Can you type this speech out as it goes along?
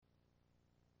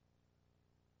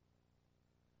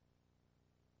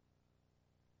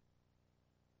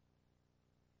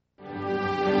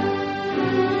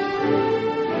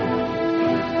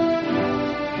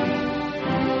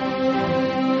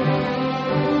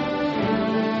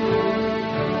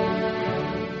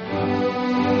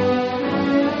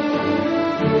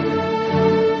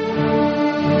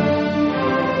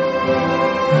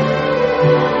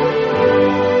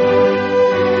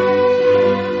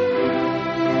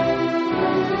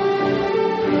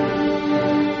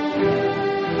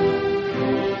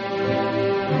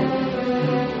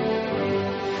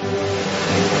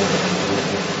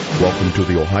Welcome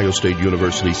to the Ohio State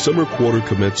University Summer Quarter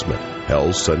Commencement,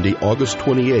 held Sunday, August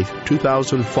 28,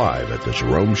 2005 at the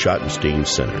Jerome Schottenstein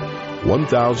Center.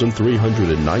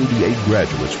 1,398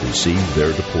 graduates received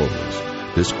their diplomas.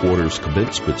 This quarter's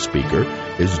commencement speaker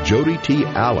is Jodie T.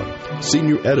 Allen,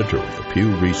 Senior Editor of the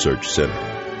Pew Research Center.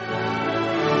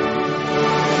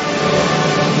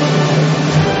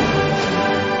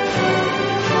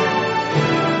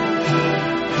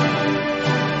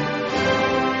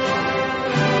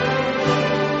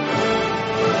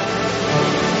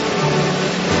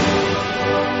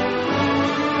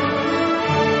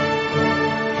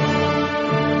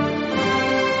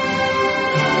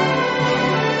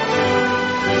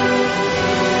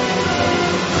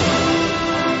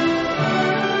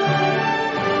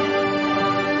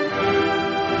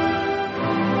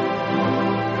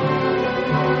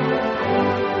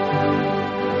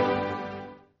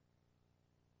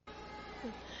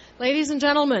 Ladies and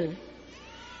gentlemen,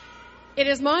 it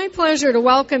is my pleasure to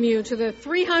welcome you to the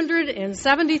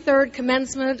 373rd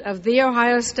commencement of The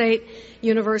Ohio State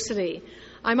University.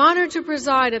 I'm honored to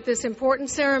preside at this important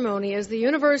ceremony as the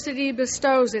university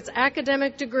bestows its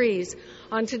academic degrees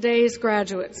on today's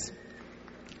graduates.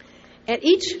 At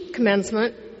each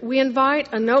commencement, we invite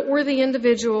a noteworthy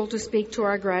individual to speak to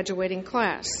our graduating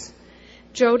class.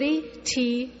 Jodie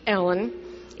T. Allen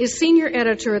is Senior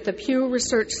Editor at the Pew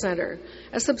Research Center,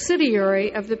 a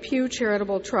subsidiary of the Pew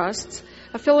Charitable Trusts,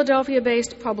 a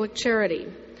Philadelphia-based public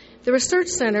charity. The Research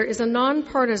Center is a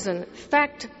nonpartisan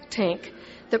fact tank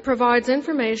that provides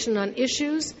information on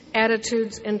issues,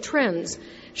 attitudes, and trends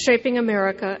shaping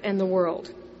America and the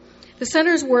world. The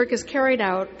center's work is carried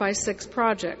out by 6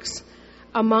 projects.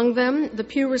 Among them, the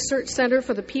Pew Research Center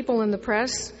for the People in the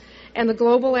Press and the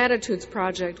Global Attitudes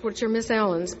Project, which are Ms.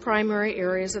 Allen's primary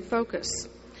areas of focus.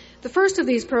 The first of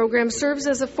these programs serves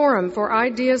as a forum for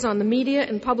ideas on the media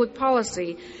and public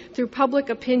policy through public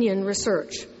opinion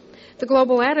research. The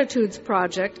Global Attitudes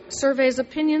Project surveys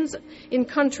opinions in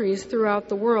countries throughout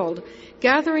the world,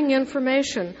 gathering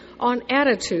information on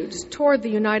attitudes toward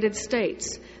the United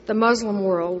States, the Muslim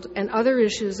world, and other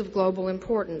issues of global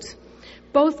importance.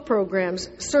 Both programs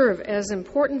serve as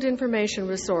important information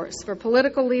resource for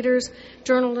political leaders,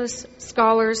 journalists,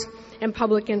 scholars, and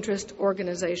public interest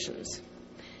organizations.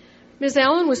 Ms.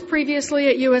 Allen was previously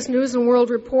at U.S. News &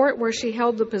 World Report, where she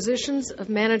held the positions of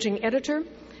Managing Editor,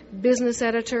 Business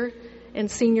Editor, and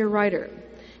Senior Writer.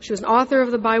 She was an author of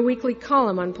the biweekly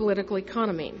column on political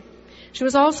economy. She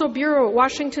was also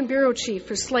Washington Bureau Chief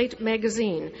for Slate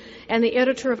magazine and the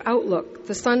editor of Outlook,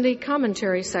 the Sunday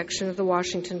commentary section of the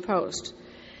Washington Post.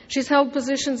 She's held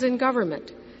positions in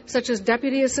government, such as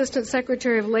Deputy Assistant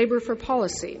Secretary of Labor for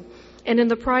Policy, and in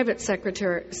the private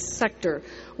sector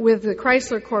with the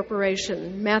Chrysler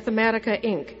Corporation, Mathematica,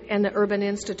 Inc., and the Urban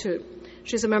Institute.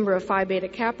 She's a member of Phi Beta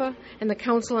Kappa and the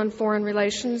Council on Foreign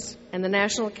Relations and the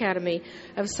National Academy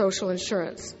of Social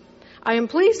Insurance. I am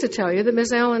pleased to tell you that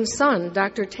Ms. Allen's son,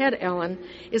 Dr. Ted Allen,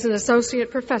 is an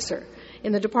associate professor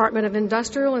in the Department of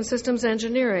Industrial and Systems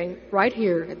Engineering right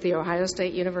here at The Ohio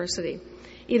State University.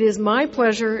 It is my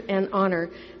pleasure and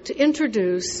honor to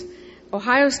introduce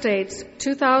Ohio State's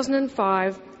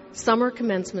 2005 Summer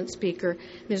Commencement Speaker,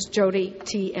 Ms. Jodie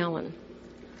T. Allen.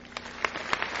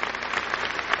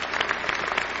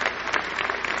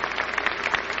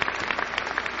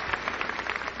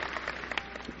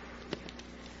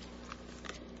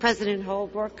 President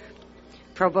Holbrook,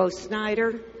 Provost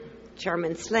Snyder,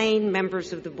 Chairman Slane,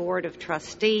 members of the Board of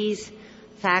Trustees,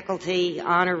 faculty,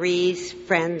 honorees,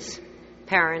 friends,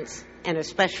 parents, and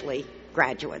especially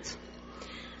graduates.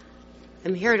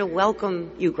 I'm here to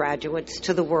welcome you graduates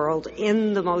to the world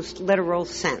in the most literal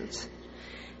sense.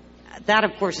 That,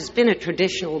 of course, has been a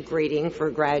traditional greeting for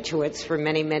graduates for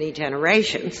many, many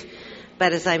generations.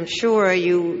 But as I'm sure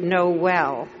you know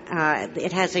well,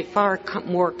 it has a far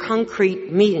more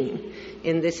concrete meaning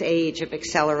in this age of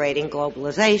accelerating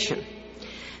globalization.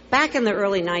 Back in the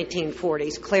early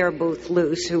 1940s, Clare Boothe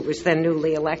Luce, who was then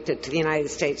newly elected to the United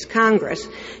States Congress,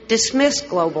 dismissed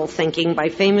global thinking by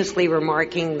famously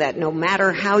remarking that no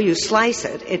matter how you slice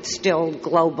it, it's still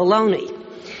globaloney.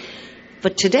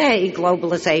 But today,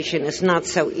 globalization is not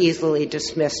so easily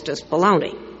dismissed as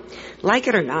baloney. Like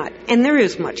it or not, and there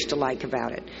is much to like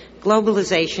about it,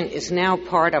 globalization is now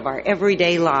part of our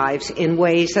everyday lives in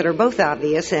ways that are both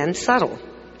obvious and subtle.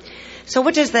 So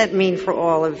what does that mean for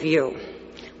all of you?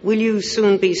 Will you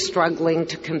soon be struggling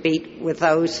to compete with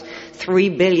those 3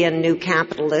 billion new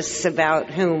capitalists about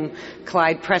whom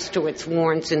Clyde Prestowitz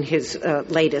warns in his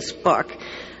latest book?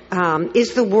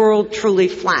 Is the world truly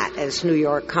flat, as New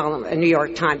York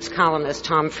Times columnist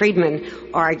Tom Friedman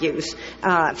argues,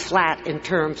 flat in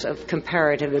terms of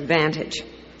comparative advantage?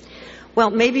 Well,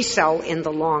 maybe so in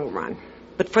the long run.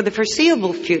 But for the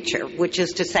foreseeable future, which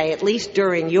is to say at least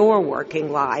during your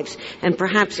working lives, and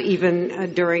perhaps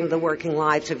even during the working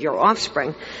lives of your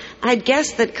offspring, I'd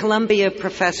guess that Columbia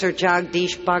professor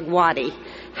Jagdish Bhagwati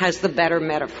has the better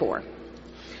metaphor.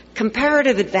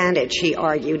 Comparative advantage, he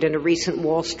argued in a recent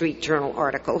Wall Street Journal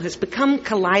article, has become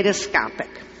kaleidoscopic.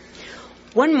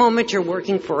 One moment you're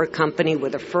working for a company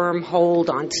with a firm hold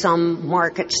on some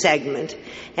market segment,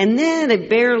 and then a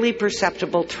barely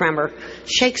perceptible tremor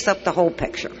shakes up the whole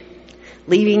picture,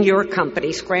 leaving your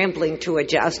company scrambling to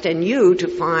adjust and you to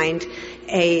find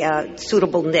a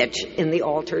suitable niche in the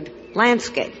altered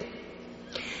landscape.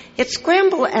 Yet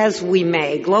scramble as we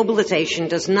may, globalization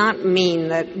does not mean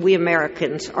that we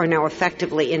Americans are now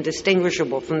effectively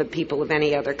indistinguishable from the people of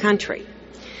any other country.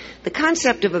 The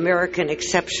concept of American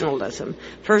exceptionalism,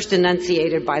 first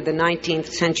enunciated by the 19th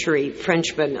century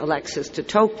Frenchman Alexis de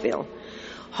Tocqueville,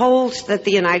 holds that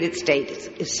the United States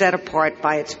is set apart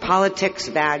by its politics,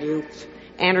 values,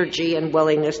 energy, and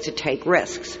willingness to take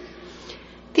risks.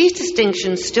 These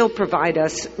distinctions still provide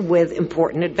us with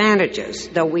important advantages,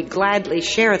 though we gladly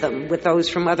share them with those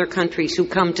from other countries who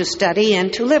come to study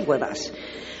and to live with us.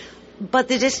 But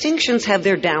the distinctions have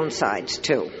their downsides,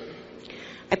 too.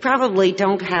 I probably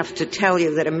don't have to tell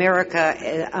you that America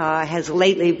has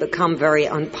lately become very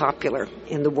unpopular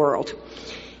in the world.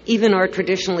 Even our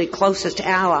traditionally closest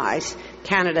allies,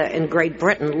 Canada and Great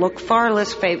Britain, look far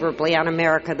less favorably on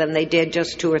America than they did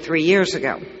just 2 or 3 years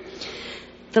ago.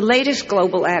 The latest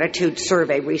Global Attitude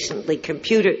Survey recently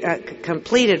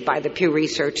completed by the Pew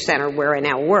Research Center, where I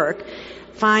now work,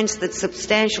 finds that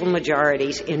substantial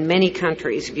majorities in many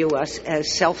countries view us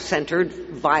as self-centered,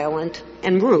 violent,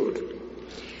 and rude.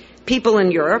 People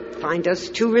in Europe find us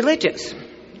too religious.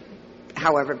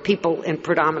 However, people in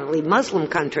predominantly Muslim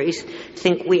countries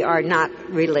think we are not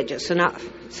religious enough.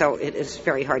 So it is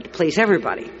very hard to please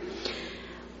everybody.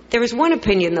 There is one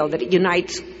opinion, though, that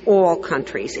unites all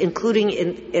countries, including,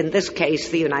 in this case,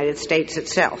 the United States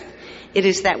itself. It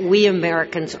is that we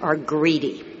Americans are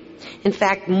greedy. In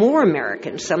fact, more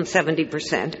Americans, some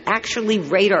 70%, actually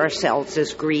rate ourselves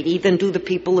as greedy than do the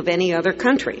people of any other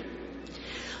country.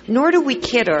 Nor do we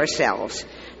kid ourselves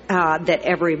that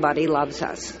everybody loves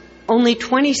us. Only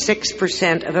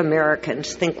 26% of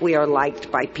Americans think we are liked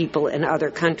by people in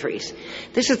other countries.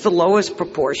 This is the lowest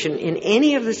proportion in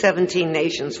any of the 17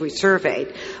 nations we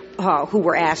surveyed who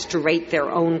were asked to rate their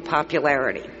own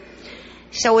popularity.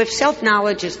 So if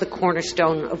self-knowledge is the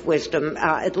cornerstone of wisdom,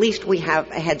 at least we have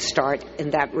a head start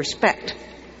in that respect.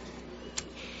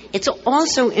 It's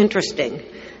also interesting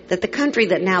that the country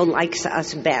that now likes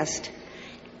us best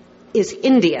is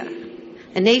India,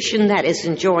 a nation that is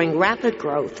enjoying rapid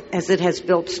growth as it has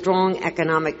built strong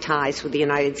economic ties with the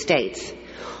United States.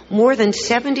 More than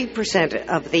 70%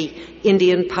 of the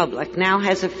Indian public now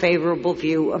has a favorable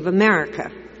view of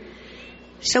America.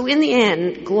 So in the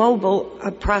end, global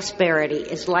prosperity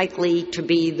is likely to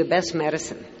be the best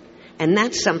medicine, and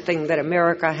that's something that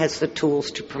America has the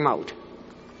tools to promote.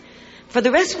 For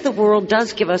the rest of the world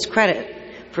does give us credit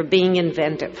for being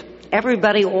inventive.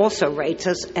 Everybody also rates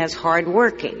us as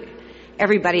hardworking.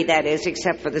 Everybody, that is,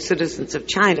 except for the citizens of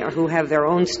China, who have their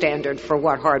own standard for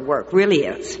what hard work really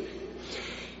is.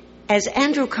 As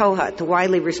Andrew Kohut, the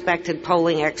widely respected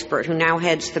polling expert who now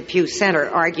heads the Pew Center,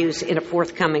 argues in a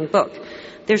forthcoming book,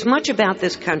 there's much about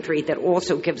this country that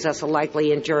also gives us a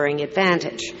likely enduring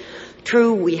advantage.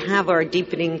 True, we have our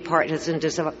deepening partisan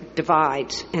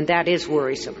divides, and that is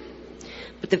worrisome.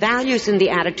 But the values and the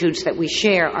attitudes that we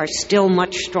share are still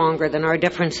much stronger than our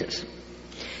differences.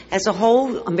 As a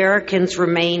whole, Americans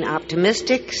remain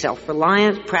optimistic,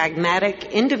 self-reliant,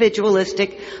 pragmatic,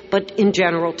 individualistic, but in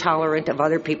general tolerant of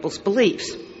other people's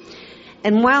beliefs.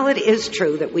 And while it is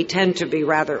true that we tend to be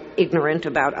rather ignorant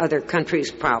about other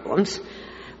countries' problems,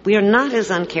 we are not as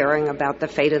uncaring about the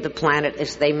fate of the planet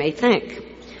as they may think.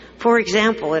 For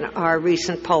example, in our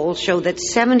recent polls show that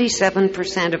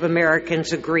 77% of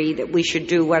Americans agree that we should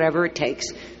do whatever it takes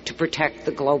to protect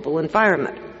the global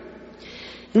environment.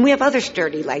 And we have other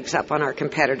sturdy legs up on our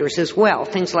competitors as well,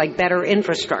 things like better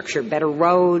infrastructure, better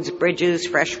roads, bridges,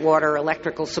 fresh water,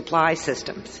 electrical supply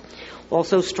systems.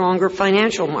 Also stronger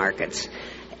financial markets,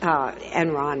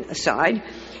 Enron aside,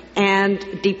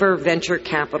 and deeper venture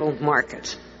capital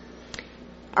markets.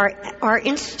 Our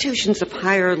institutions of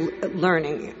higher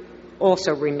learning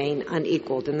also remain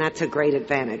unequaled, and that's a great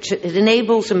advantage. It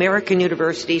enables American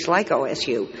universities like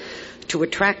OSU to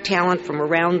attract talent from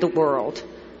around the world,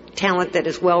 talent that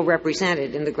is well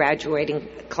represented in the graduating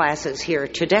classes here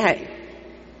today.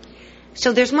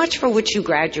 So there's much for which you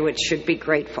graduates should be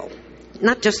grateful.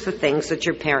 not just the things that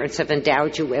your parents have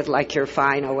endowed you with, like your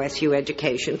fine OSU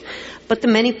education, but the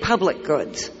many public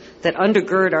goods that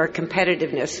undergird our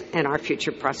competitiveness and our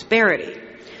future prosperity.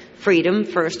 Freedom,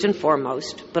 first and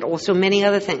foremost, but also many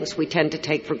other things we tend to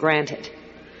take for granted.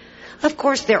 Of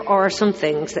course, there are some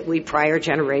things that we prior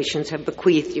generations have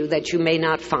bequeathed you that you may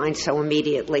not find so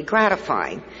immediately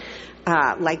gratifying,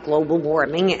 like global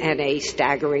warming and a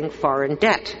staggering foreign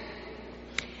debt.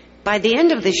 By the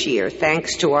end of this year,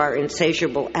 thanks to our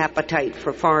insatiable appetite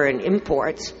for foreign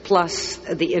imports, plus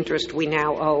the interest we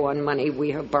now owe on money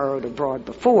we have borrowed abroad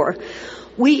before,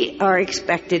 we are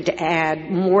expected to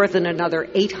add more than another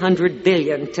 $800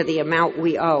 billion to the amount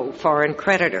we owe foreign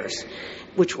creditors,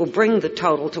 which will bring the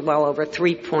total to well over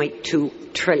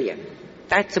 $3.2 trillion.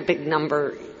 That's a big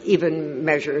number, even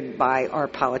measured by our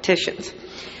politicians.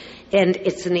 And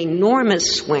it's an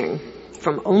enormous swing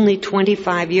from only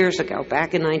 25 years ago,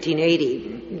 back in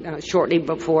 1980, shortly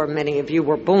before many of you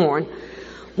were born,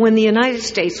 when the United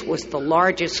States was the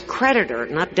largest creditor,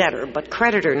 not debtor, but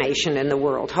creditor nation in the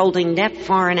world, holding net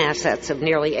foreign assets of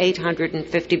nearly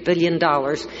 $850 billion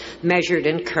measured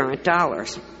in current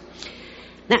dollars.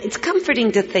 Now, it's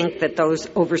comforting to think that those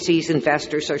overseas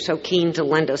investors are so keen to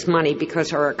lend us money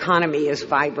because our economy is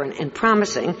vibrant and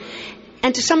promising,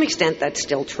 and to some extent that's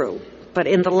still true. But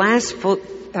in the last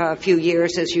few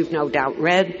years, as you've no doubt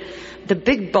read, the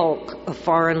big bulk of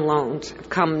foreign loans have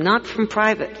come not from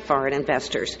private foreign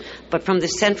investors, but from the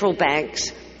central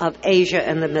banks of Asia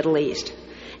and the Middle East.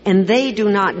 And they do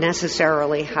not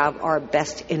necessarily have our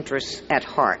best interests at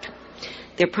heart.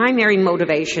 Their primary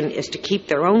motivation is to keep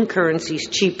their own currencies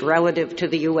cheap relative to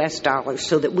the U.S. dollar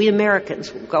so that we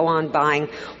Americans will go on buying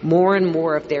more and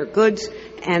more of their goods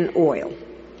and oil.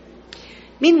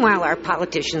 Meanwhile, our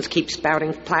politicians keep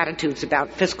spouting platitudes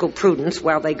about fiscal prudence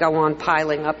while they go on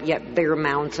piling up yet bigger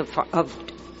amounts of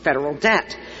federal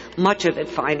debt, much of it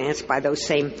financed by those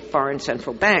same foreign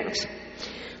central banks.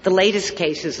 The latest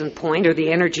cases in point are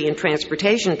the energy and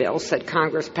transportation bills that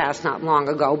Congress passed not long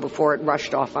ago before it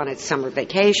rushed off on its summer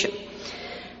vacation.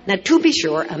 Now, to be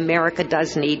sure, America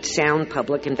does need sound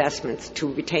public investments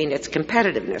to retain its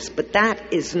competitiveness, but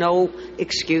that is no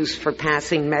excuse for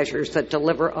passing measures that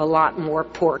deliver a lot more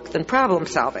pork than problem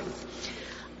solving.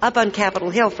 Up on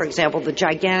Capitol Hill, for example, the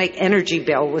gigantic energy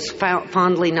bill was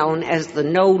fondly known as the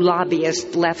No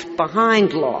Lobbyist Left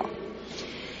Behind law.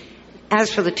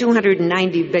 As for the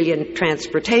 $290 billion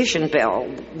transportation bill,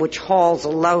 which hauls a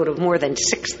load of more than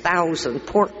 6,000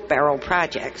 pork barrel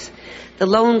projects, the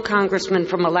lone congressman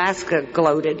from Alaska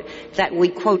gloated that we,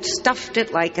 quote, stuffed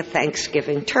it like a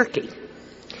Thanksgiving turkey.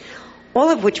 All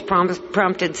of which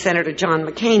prompted Senator John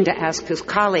McCain to ask his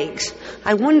colleagues,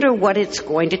 I wonder what it's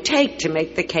going to take to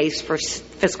make the case for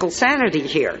fiscal sanity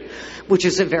here, which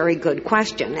is a very good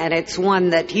question, and it's one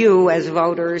that you as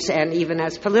voters and even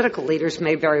as political leaders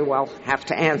may very well have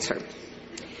to answer.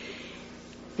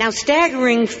 Now,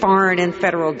 staggering foreign and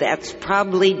federal debts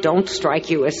probably don't strike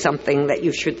you as something that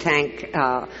you should thank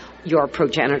your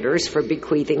progenitors for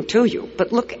bequeathing to you,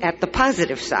 but look at the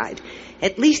positive side.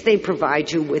 At least they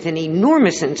provide you with an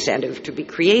enormous incentive to be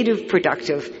creative,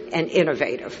 productive, and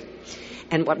innovative.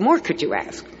 And what more could you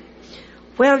ask?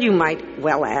 Well, you might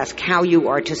well ask how you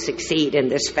are to succeed in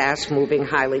this fast-moving,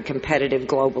 highly competitive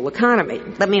global economy.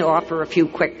 Let me offer a few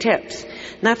quick tips.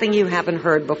 Nothing you haven't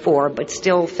heard before, but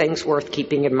still things worth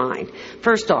keeping in mind.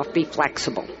 First off, be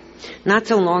flexible. Not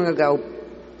so long ago,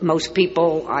 most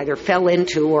people either fell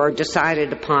into or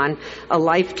decided upon a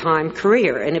lifetime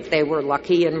career, and if they were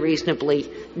lucky and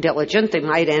reasonably diligent, they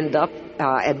might end up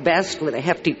at best with a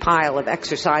hefty pile of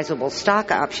exercisable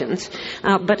stock options,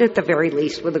 but at the very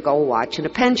least with a gold watch and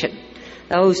a pension.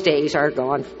 Those days are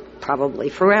gone probably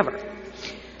forever.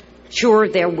 Sure,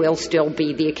 there will still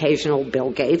be the occasional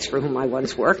Bill Gates, for whom I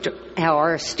once worked,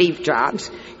 or Steve Jobs,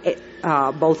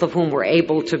 both of whom were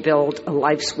able to build a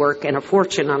life's work and a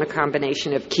fortune on a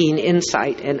combination of keen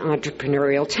insight and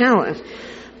entrepreneurial talent.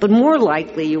 But more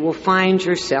likely, you will find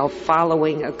yourself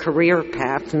following a career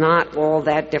path not all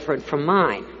that different from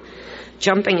mine.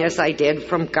 Jumping as I did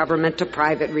from government to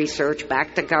private research,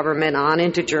 back to government, on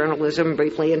into journalism,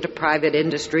 briefly into private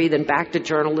industry, then back to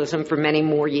journalism for many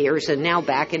more years, and now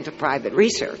back into private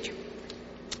research.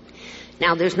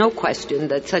 Now, there's no question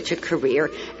that such a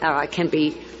career can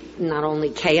be not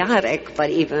only chaotic, but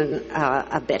even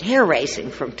a bit hair-raising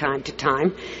from time to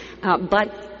time,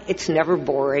 but it's never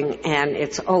boring, and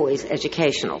it's always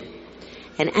educational.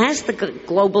 And as the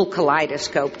global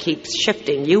kaleidoscope keeps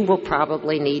shifting, you will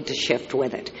probably need to shift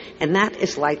with it. And that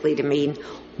is likely to mean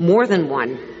more than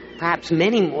one, perhaps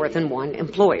many more than one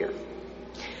employer.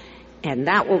 And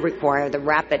that will require the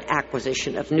rapid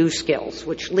acquisition of new skills,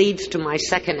 which leads to my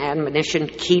second admonition: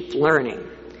 keep learning.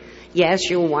 Yes,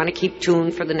 you'll want to keep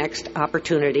tuned for the next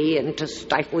opportunity and to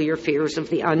stifle your fears of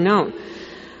the unknown.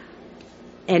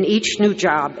 And each new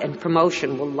job and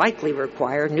promotion will likely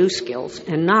require new skills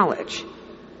and knowledge.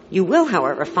 You will,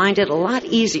 however, find it a lot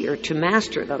easier to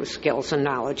master those skills and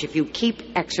knowledge if you keep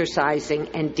exercising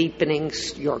and deepening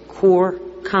your core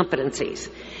competencies.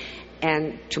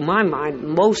 And to my mind,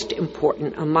 most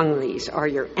important among these are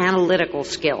your analytical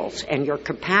skills and your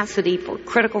capacity for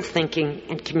critical thinking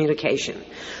and communication,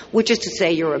 which is to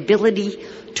say your ability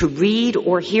to read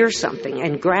or hear something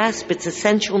and grasp its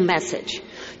essential message,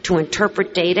 to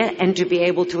interpret data, and to be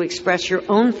able to express your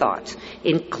own thoughts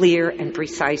in clear and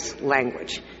precise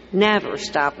language. Never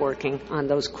stop working on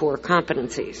those core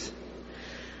competencies.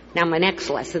 Now, my next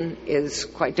lesson is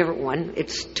quite a different one.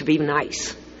 It's to be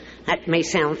nice. That may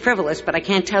sound frivolous, but I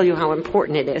can't tell you how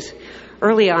important it is.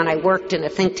 Early on, I worked in a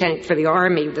think tank for the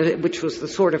Army, which was the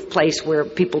sort of place where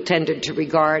people tended to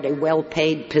regard a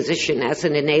well-paid position as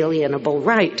an inalienable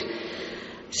right.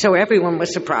 So everyone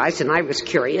was surprised, and I was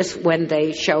curious, when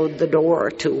they showed the door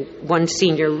to one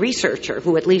senior researcher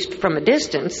who, at least from a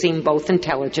distance, seemed both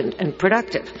intelligent and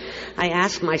productive. I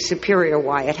asked my superior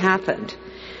why it happened.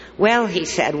 Well, he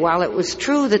said, while it was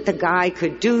true that the guy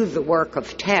could do the work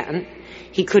of 10,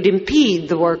 he could impede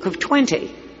the work of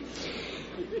 20.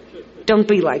 Don't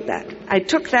be like that. I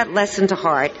took that lesson to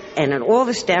heart, and in all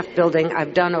the staff building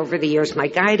I've done over the years, my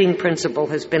guiding principle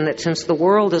has been that since the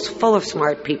world is full of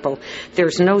smart people,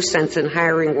 there's no sense in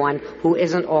hiring one who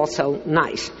isn't also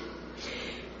nice.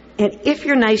 And if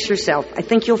you're nice yourself, I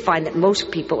think you'll find that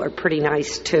most people are pretty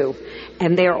nice too,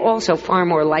 and they are also far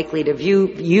more likely to view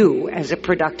you as a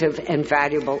productive and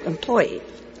valuable employee.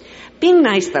 Being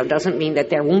nice, though, doesn't mean that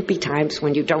there won't be times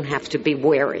when you don't have to be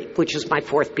wary, which is my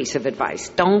fourth piece of advice.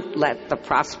 Don't let the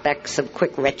prospects of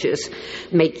quick riches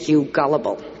make you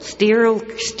gullible.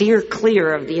 Steer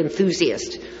clear of the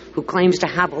enthusiast who claims to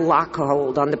have a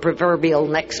lockhold on the proverbial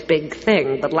next big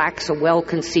thing but lacks a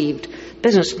well-conceived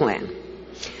business plan.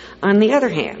 On the other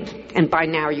hand, and by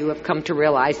now you have come to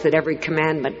realize that every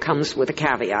commandment comes with a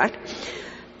caveat,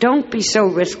 don't be so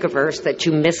risk-averse that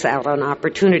you miss out on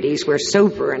opportunities where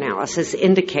sober analysis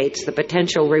indicates the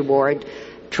potential reward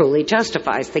truly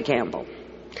justifies the gamble.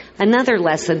 Another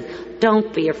lesson,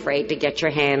 don't be afraid to get your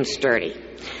hands dirty.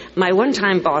 My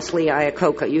one-time boss, Lee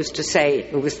Iacocca, used to say,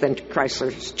 who was then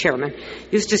Chrysler's chairman,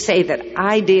 used to say that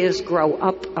ideas grow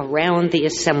up around the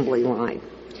assembly line.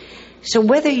 So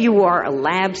whether you are a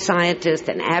lab scientist,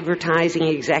 an advertising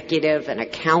executive, an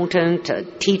accountant, a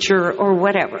teacher, or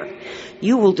whatever,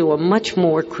 you will do a much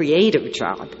more creative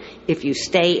job if you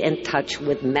stay in touch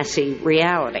with messy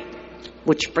reality.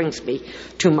 Which brings me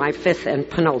to my fifth and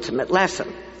penultimate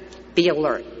lesson. Be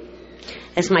alert.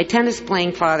 As my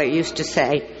tennis-playing father used to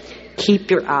say, keep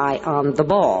your eye on the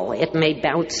ball. It may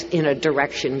bounce in a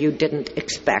direction you didn't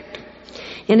expect.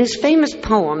 In his famous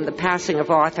poem, The Passing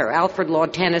of Arthur, Alfred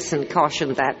Lord Tennyson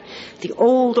cautioned that the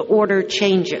old order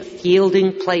changeth,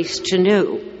 yielding place to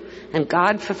new, and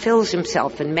God fulfills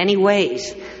himself in many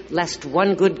ways, lest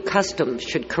one good custom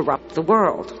should corrupt the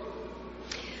world.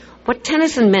 What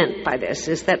Tennyson meant by this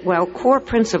is that while core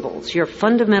principles, your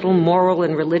fundamental moral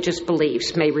and religious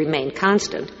beliefs, may remain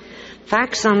constant,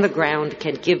 facts on the ground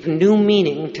can give new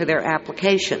meaning to their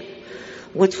application.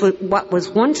 What was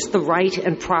once the right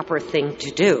and proper thing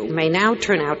to do may now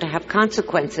turn out to have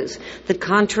consequences that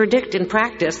contradict in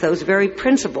practice those very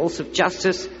principles of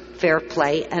justice, fair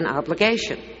play, and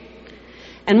obligation.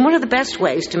 And one of the best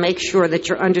ways to make sure that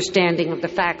your understanding of the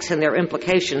facts and their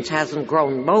implications hasn't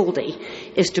grown moldy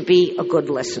is to be a good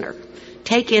listener.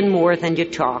 Take in more than you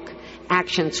talk.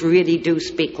 Actions really do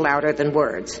speak louder than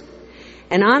words.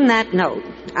 And on that note,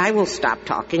 I will stop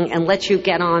talking and let you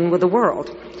get on with the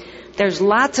world. There's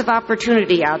lots of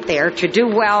opportunity out there to do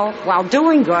well while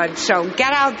doing good, so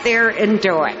get out there and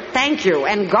do it. Thank you,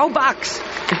 and go Bucks!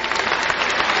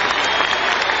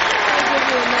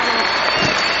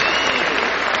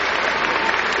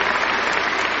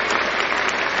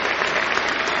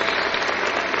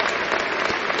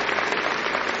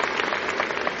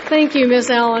 Thank you, Ms.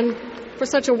 Allen, for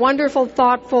such a wonderful,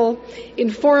 thoughtful,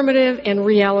 informative, and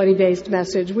reality-based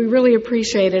message. We really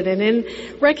appreciate it. And in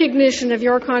recognition of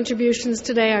your contributions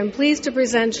today, I'm pleased to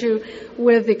present you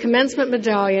with the Commencement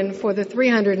Medallion for the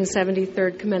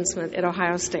 373rd Commencement at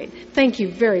Ohio State. Thank you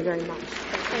very, very much.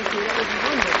 Thank you. That was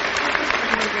wonderful.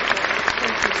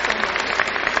 Thank you so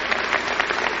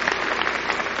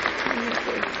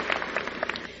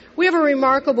much. We have a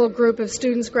remarkable group of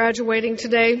students graduating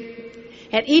today.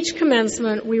 At each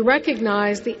commencement, we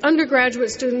recognize the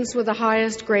undergraduate students with the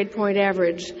highest grade point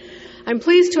average. I'm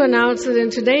pleased to announce that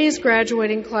in today's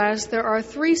graduating class, there are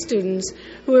 3 students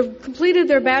who have completed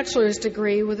their bachelor's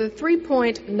degree with a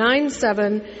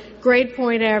 3.97 grade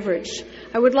point average.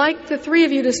 I would like the 3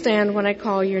 of you to stand when I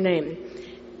call your name.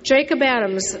 Jacob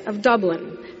Adams of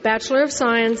Dublin, Bachelor of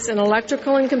Science in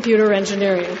Electrical and Computer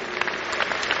Engineering.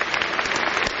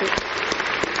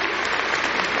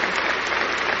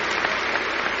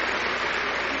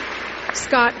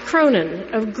 Scott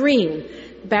Cronin of Green,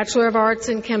 Bachelor of Arts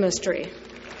in Chemistry.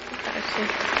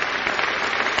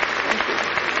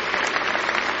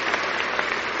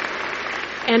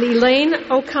 And Elaine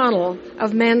O'Connell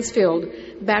of Mansfield,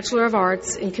 Bachelor of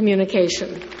Arts in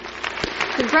Communication.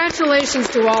 Congratulations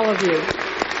to all of you.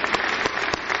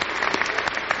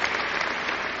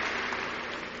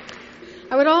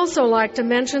 I would also like to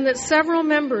mention that several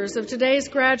members of today's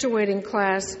graduating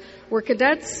class were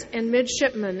cadets and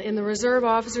midshipmen in the Reserve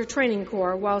Officer Training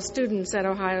Corps while students at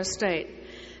Ohio State.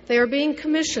 They are being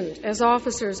commissioned as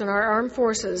officers in our armed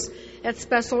forces at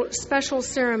special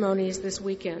ceremonies this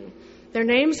weekend. Their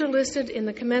names are listed in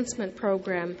the commencement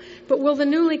program, but will the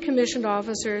newly commissioned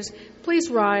officers please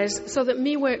rise so that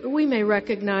we may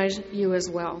recognize you as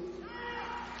well.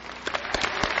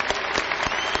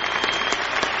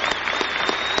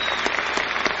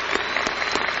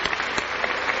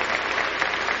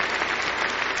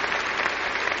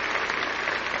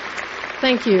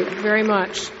 Thank you very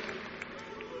much.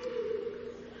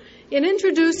 In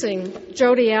introducing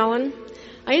Jodie Allen,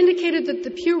 I indicated that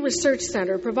the Pew Research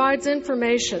Center provides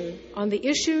information on the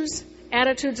issues,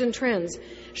 attitudes, and trends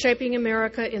shaping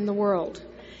America in the world.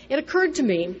 It occurred to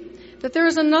me that there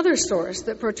is another source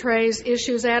that portrays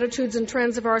issues, attitudes, and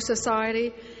trends of our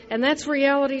society, and that's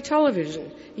reality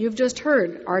television. You've just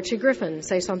heard Archie Griffin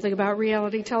say something about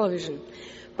reality television.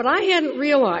 But I hadn't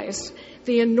realized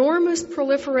the enormous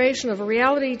proliferation of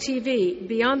reality TV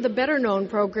beyond the better-known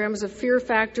programs of Fear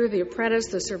Factor, The Apprentice,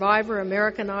 The Survivor,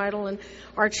 American Idol, and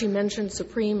Archie mentioned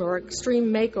Supreme or Extreme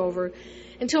Makeover,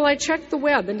 until I checked the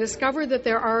web and discovered that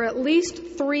there are at least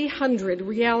 300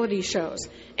 reality shows.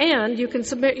 And you can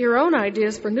submit your own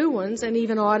ideas for new ones and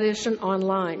even audition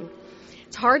online.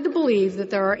 It's hard to believe that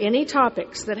there are any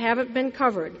topics that haven't been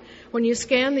covered when you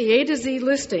scan the A to Z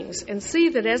listings and see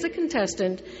that as a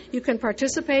contestant, you can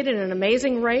participate in an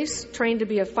amazing race, trained to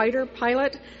be a fighter,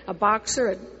 pilot, a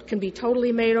boxer, can be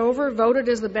totally made over, voted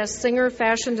as the best singer,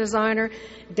 fashion designer,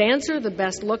 dancer, the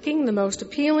best looking, the most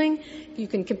appealing. You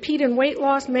can compete in weight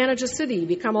loss, manage a city,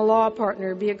 become a law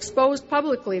partner, be exposed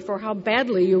publicly for how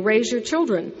badly you raise your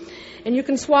children. And you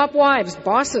can swap wives,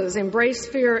 bosses, embrace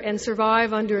fear, and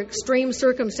survive under extreme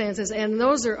circumstances, and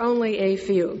those are only a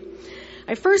few.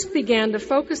 I first began to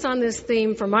focus on this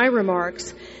theme for my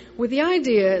remarks with the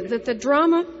idea that the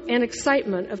drama and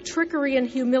excitement of trickery and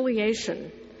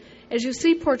humiliation, as you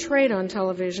see portrayed on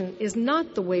television, is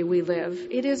not the way we live.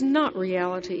 It is not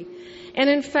reality. And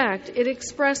in fact, it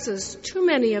expresses too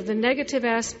many of the negative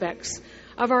aspects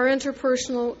of our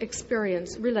interpersonal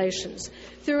relations,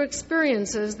 through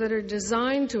experiences that are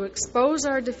designed to expose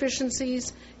our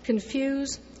deficiencies,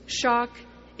 confuse, shock,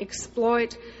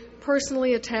 exploit,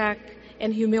 personally attack,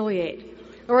 and humiliate.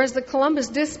 Or as the Columbus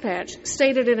Dispatch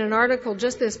stated in an article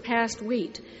just this past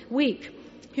week,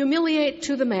 humiliate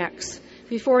to the max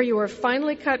before you are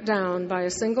finally cut down by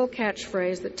a single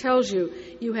catchphrase that tells you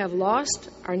you have lost,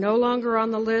 are no longer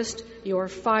on the list, you are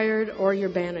fired, or you're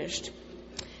banished.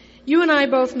 You and I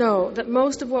both know that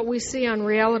most of what we see on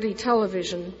reality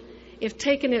television, if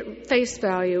taken at face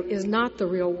value, is not the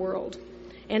real world.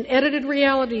 An edited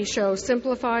reality show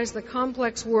simplifies the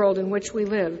complex world in which we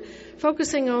live,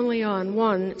 focusing only on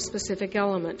one specific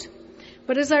element.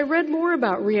 But as I read more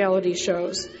about reality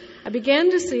shows, I began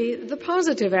to see the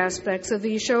positive aspects of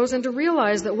these shows and to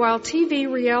realize that while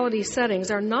TV reality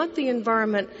settings are not the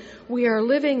environment we are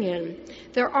living in,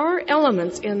 there are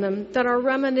elements in them that are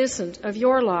reminiscent of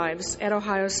your lives at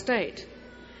Ohio State.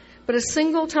 But a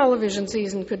single television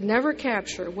season could never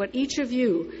capture what each of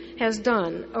you has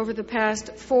done over the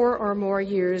past 4 or more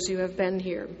years you have been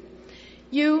here.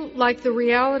 You, like the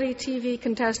reality TV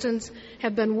contestants,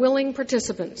 have been willing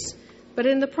participants, but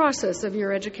in the process of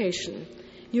your education,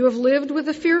 you have lived with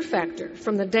the fear factor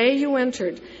from the day you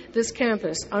entered this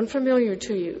campus, unfamiliar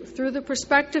to you, through the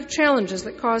perspective challenges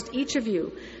that caused each of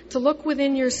you to look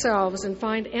within yourselves and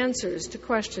find answers to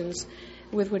questions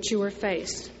with which you were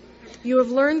faced. You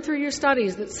have learned through your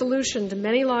studies that solution to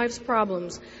many life's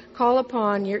problems call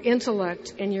upon your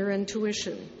intellect and your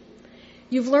intuition.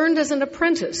 You've learned as an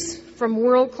apprentice from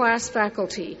world-class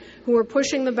faculty who are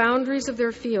pushing the boundaries of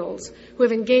their fields, who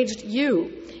have engaged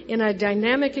you in a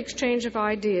dynamic exchange of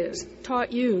ideas,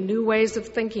 taught you new ways of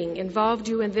thinking, involved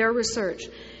you in their research,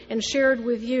 and shared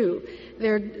with you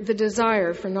the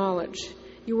desire for knowledge.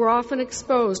 You were often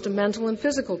exposed to mental and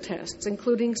physical tests,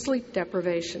 including sleep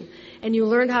deprivation, and you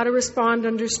learned how to respond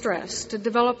under stress, to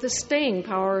develop the staying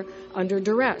power under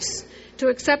duress, to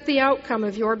accept the outcome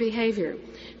of your behavior,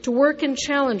 to work in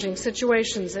challenging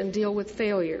situations and deal with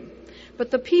failure.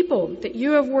 But the people that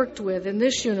you have worked with in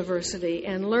this university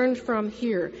and learned from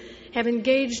here have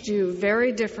engaged you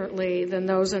very differently than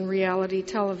those on reality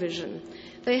television.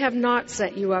 They have not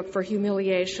set you up for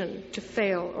humiliation, to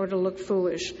fail, or to look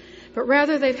foolish, but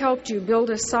rather they've helped you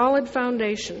build a solid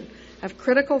foundation of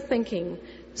critical thinking,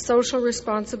 social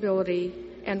responsibility,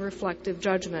 and reflective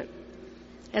judgment.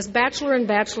 As bachelor and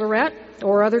bachelorette,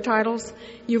 or other titles,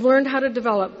 you've learned how to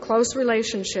develop close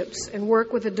relationships and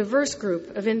work with a diverse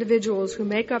group of individuals who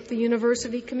make up the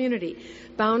university community,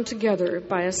 bound together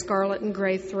by a scarlet and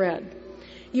gray thread.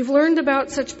 You've learned about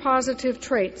such positive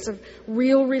traits of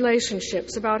real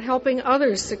relationships, about helping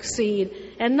others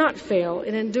succeed and not fail,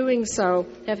 and in doing so,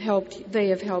 they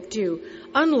have helped you,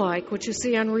 unlike what you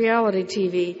see on reality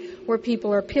TV, where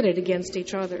people are pitted against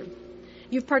each other.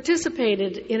 You've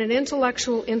participated in an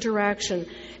intellectual interaction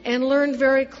and learned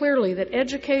very clearly that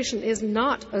education is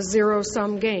not a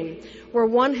zero-sum game where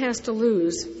one has to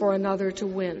lose for another to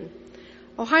win.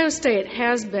 Ohio State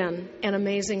has been an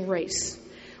amazing race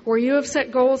where you have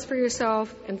set goals for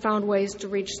yourself and found ways to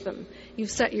reach them.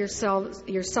 You've set your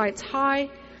sights high,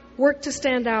 worked to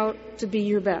stand out, to be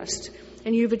your best,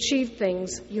 and you've achieved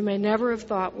things you may never have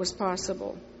thought was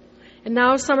possible. And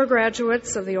now, summer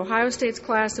graduates of the Ohio State's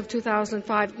class of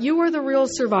 2005, you are the real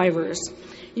survivors.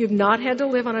 You've not had to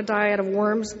live on a diet of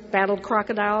worms, battled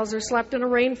crocodiles, or slept in a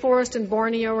rainforest in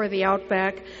Borneo or the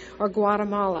Outback or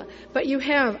Guatemala, but you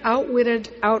have outwitted,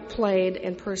 outplayed,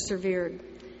 and persevered.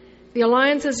 The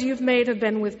alliances you've made have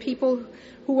been with people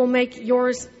who will make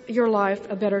your life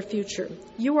a better future.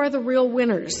 You are the real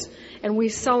winners, and we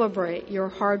celebrate your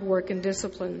hard work and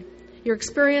discipline. Your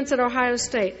experience at Ohio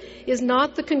State is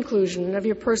not the conclusion of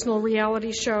your personal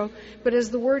reality show, but as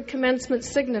the word commencement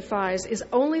signifies, is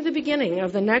only the beginning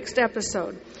of the next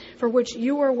episode for which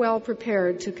you are well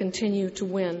prepared to continue to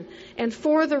win, and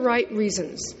for the right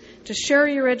reasons, to share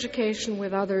your education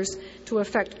with others, to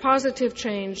effect positive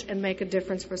change and make a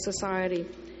difference for society.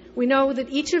 We know that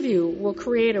each of you will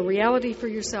create a reality for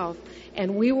yourself,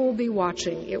 and we will be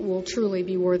watching. It will truly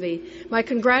be worthy. My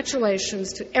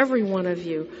congratulations to every one of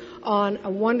you on a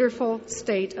wonderful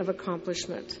state of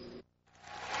accomplishment.